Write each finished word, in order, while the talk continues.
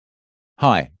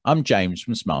Hi, I'm James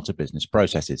from Smarter Business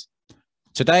Processes.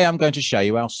 Today I'm going to show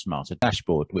you our Smarter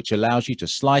Dashboard, which allows you to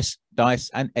slice,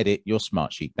 dice and edit your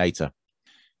Smartsheet data.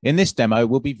 In this demo,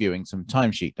 we'll be viewing some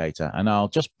timesheet data, and I'll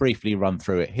just briefly run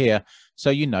through it here so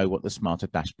you know what the Smarter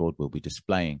Dashboard will be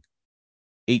displaying.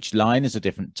 Each line is a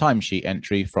different timesheet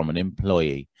entry from an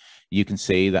employee. You can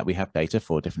see that we have data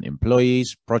for different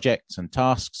employees, projects and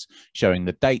tasks, showing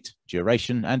the date,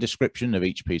 duration and description of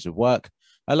each piece of work,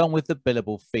 along with the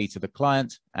billable fee to the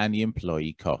client and the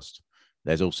employee cost.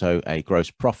 There's also a gross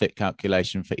profit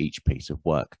calculation for each piece of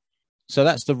work. So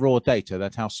that's the raw data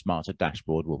that our Smarter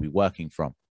Dashboard will be working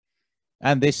from.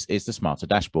 And this is the Smarter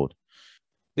Dashboard.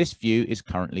 This view is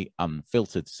currently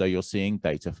unfiltered, so you're seeing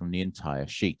data from the entire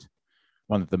sheet.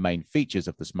 One of the main features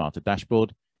of the Smarter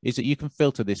Dashboard is that you can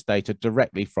filter this data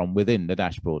directly from within the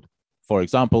dashboard. For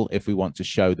example, if we want to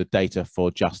show the data for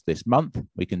just this month,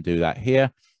 we can do that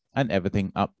here, and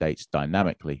everything updates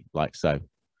dynamically, like so.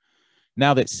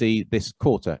 Now let's see this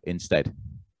quarter instead.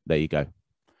 There you go.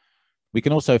 We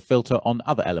can also filter on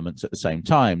other elements at the same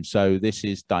time. So this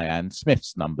is Diane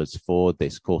Smith's numbers for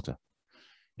this quarter.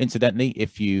 Incidentally,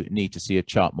 if you need to see a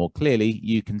chart more clearly,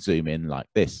 you can zoom in like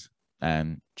this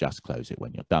and just close it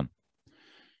when you're done.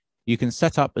 You can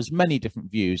set up as many different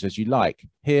views as you like.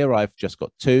 Here I've just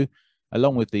got two.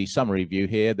 Along with the summary view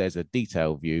here, there's a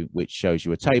detail view which shows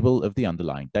you a table of the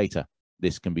underlying data.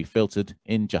 This can be filtered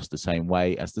in just the same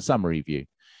way as the summary view.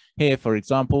 Here, for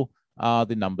example, are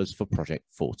the numbers for project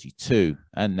 42,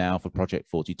 and now for project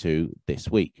 42 this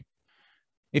week.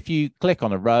 If you click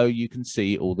on a row, you can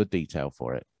see all the detail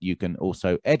for it. You can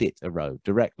also edit a row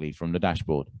directly from the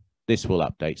dashboard. This will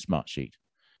update Smartsheet.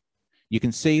 You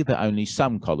can see that only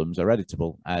some columns are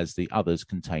editable, as the others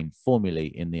contain formulae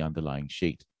in the underlying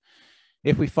sheet.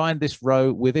 If we find this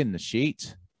row within the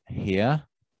sheet here,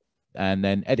 and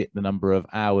then edit the number of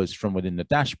hours from within the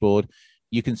dashboard,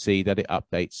 you can see that it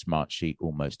updates Smartsheet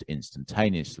almost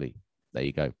instantaneously. There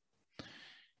you go.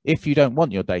 If you don't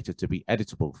want your data to be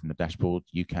editable from the dashboard,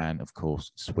 you can, of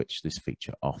course, switch this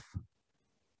feature off.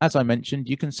 As I mentioned,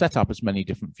 you can set up as many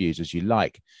different views as you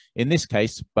like. In this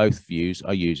case, both views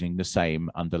are using the same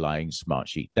underlying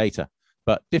Smartsheet data,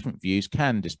 but different views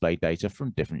can display data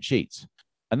from different sheets.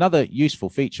 Another useful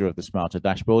feature of the Smarter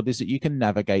Dashboard is that you can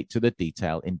navigate to the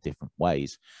detail in different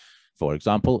ways. For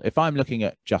example, if I'm looking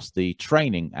at just the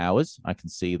training hours, I can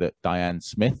see that Diane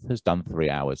Smith has done 3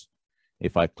 hours.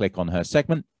 If I click on her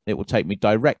segment, it will take me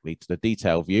directly to the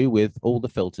detail view with all the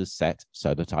filters set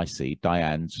so that I see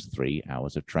Diane's 3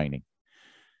 hours of training.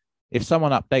 If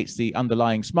someone updates the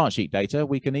underlying Smartsheet data,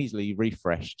 we can easily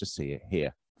refresh to see it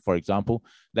here. For example,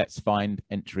 let's find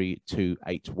entry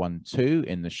 2812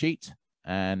 in the sheet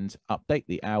and update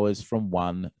the hours from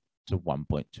 1 to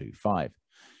 1.25.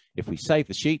 If we save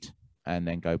the sheet and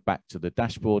then go back to the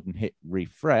dashboard and hit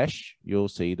refresh, you'll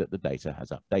see that the data has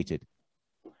updated.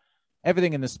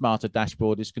 Everything in the Smarter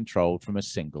Dashboard is controlled from a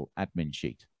single admin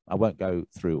sheet. I won't go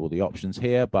through all the options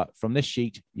here, but from this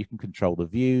sheet, you can control the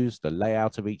views, the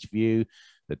layout of each view,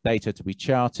 the data to be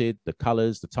charted, the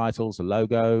colors, the titles, the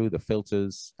logo, the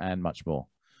filters, and much more.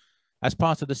 As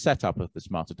part of the setup of the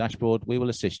Smarter Dashboard, we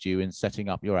will assist you in setting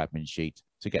up your admin sheet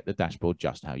to get the dashboard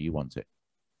just how you want it.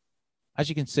 As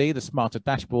you can see, the Smarter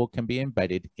Dashboard can be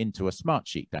embedded into a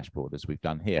Smartsheet dashboard, as we've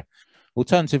done here.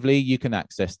 Alternatively, you can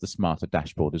access the Smarter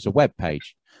Dashboard as a web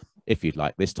page. If you'd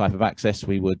like this type of access,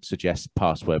 we would suggest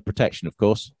password protection, of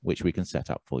course, which we can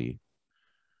set up for you.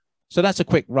 So that's a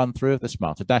quick run through of the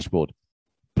Smarter Dashboard.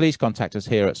 Please contact us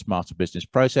here at Smarter Business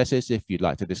Processes if you'd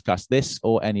like to discuss this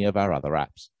or any of our other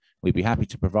apps. We'd be happy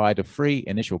to provide a free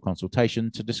initial consultation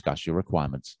to discuss your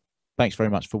requirements. Thanks very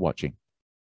much for watching.